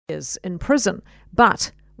years in prison.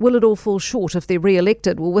 But will it all fall short if they're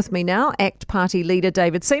re-elected? Well, with me now, ACT Party leader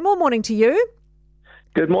David Seymour. Morning to you.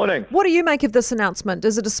 Good morning. What do you make of this announcement?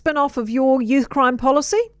 Is it a spin-off of your youth crime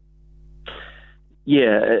policy?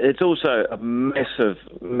 Yeah, it's also a massive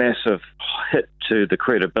hit to the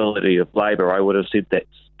credibility of Labor. I would have said that's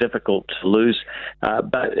difficult to lose.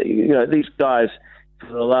 But, these guys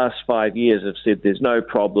for the last 5 years have said there's no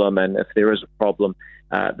problem, and if there is a problem,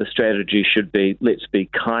 the strategy should be let's be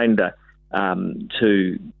kinder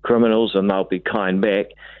to criminals and they'll be kind back.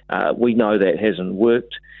 We know that hasn't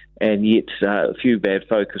worked, and yet a few bad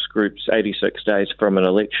focus groups, 86 days from an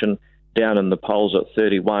election, down in the polls at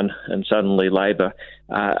 31, and suddenly Labor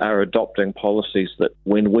are adopting policies that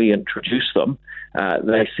when we introduced them,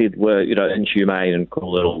 they said were inhumane and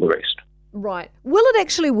call it all the rest. Right. Will it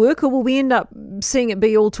actually work, or will we end up seeing it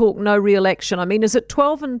be all talk, no real action? I mean, is it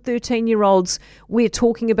 12 and 13-year-olds we're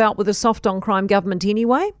talking about with a soft on crime government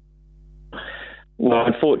anyway? Well,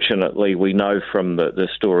 unfortunately, we know from the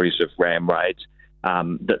stories of ram raids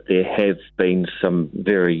that there have been some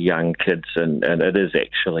very young kids, and it is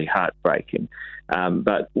actually heartbreaking.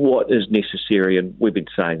 But what is necessary, and we've been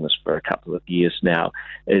saying this for a couple of years now,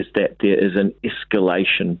 is that there is an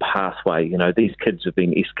escalation pathway. These kids have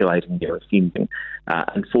been escalating their offending.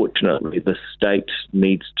 Unfortunately, the state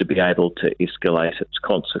needs to be able to escalate its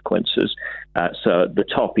consequences. So at the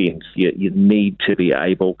top end, you need to be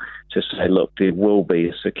able to say, look, there will be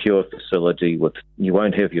a secure facility with, you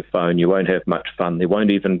won't have your phone, you won't have much fun, there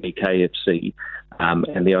won't even be KFC.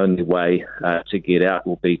 And the only way to get out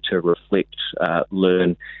will be to reflect,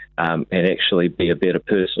 learn, and actually be a better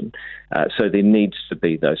person. So there needs to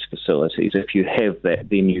be those facilities. If you have that,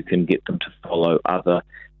 then you can get them to follow other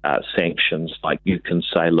sanctions. Like you can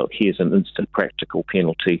say, look, here's an instant practical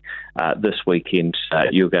penalty. This weekend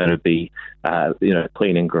you're going to be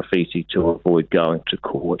cleaning graffiti to avoid going to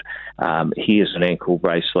court. Here's an ankle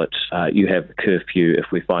bracelet. You have a curfew.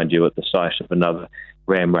 If we find you at the site of another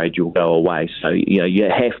ram raid, you'll go away. So you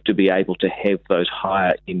have to be able to have those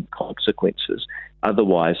higher end consequences.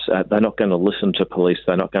 Otherwise, they're not going to listen to police.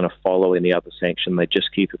 They're not going to follow any other sanction. They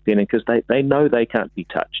just keep offending because they know they can't be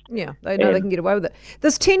touched. Yeah, they know they can get away with it.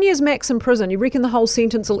 This 10 years max in prison, you reckon the whole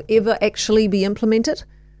sentence will ever actually be implemented?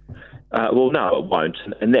 Well, no, it won't.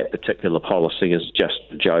 And that particular policy is just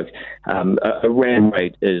a joke. A ram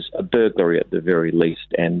raid is a burglary at the very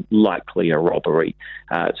least, and likely a robbery.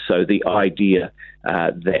 So the idea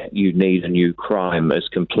that you need a new crime is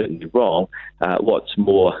completely wrong. What's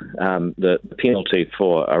more, the penalty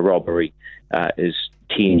for a robbery is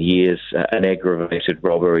 10 years. An aggravated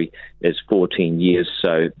robbery is 14 years.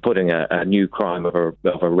 So putting a new crime of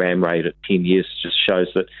a ram raid at 10 years just shows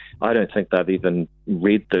that I don't think they've even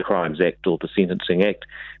read the Crimes Act or the Sentencing Act.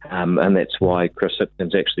 And that's why Chris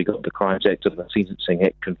Hipkins actually got the Crimes Act and the Sentencing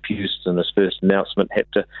Act confused in his first announcement, had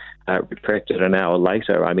to retract it an hour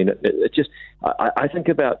later. I mean, it just, I think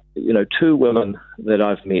about, two women that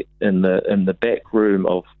I've met in the back room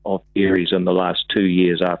of Aries in the last 2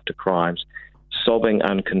 years after crimes, sobbing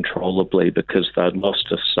uncontrollably because they'd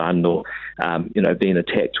lost a son or, been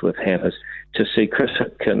attacked with hammers, to see Chris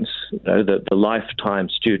Hipkins, the lifetime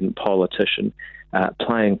student politician,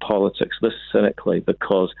 playing politics this cynically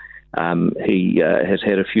because he has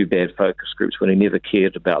had a few bad focus groups when he never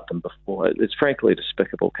cared about them before. It's frankly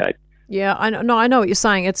despicable, Kate. Yeah, I know what you're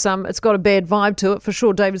saying. It's got a bad vibe to it for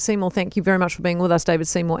sure. David Seymour, thank you very much for being with us. David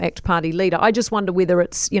Seymour, ACT Party leader. I just wonder whether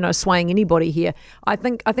it's swaying anybody here. I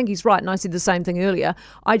think he's right, and I said the same thing earlier.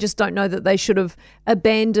 I just don't know that they should have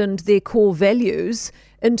abandoned their core values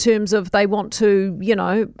in terms of they want to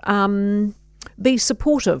be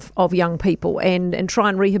supportive of young people and try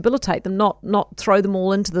and rehabilitate them, not throw them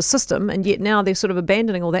all into the system. And yet now they're sort of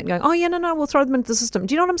abandoning all that and going, oh yeah, no, we'll throw them into the system.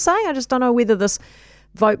 Do you know what I'm saying? I just don't know whether this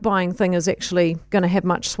vote buying thing is actually going to have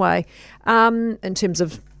much sway in terms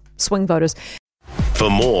of swing voters. For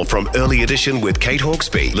more from Early Edition with Kate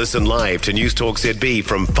Hawkesby, listen live to News Talk ZB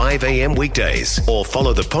from 5 a.m. weekdays or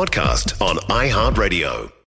follow the podcast on iHeartRadio.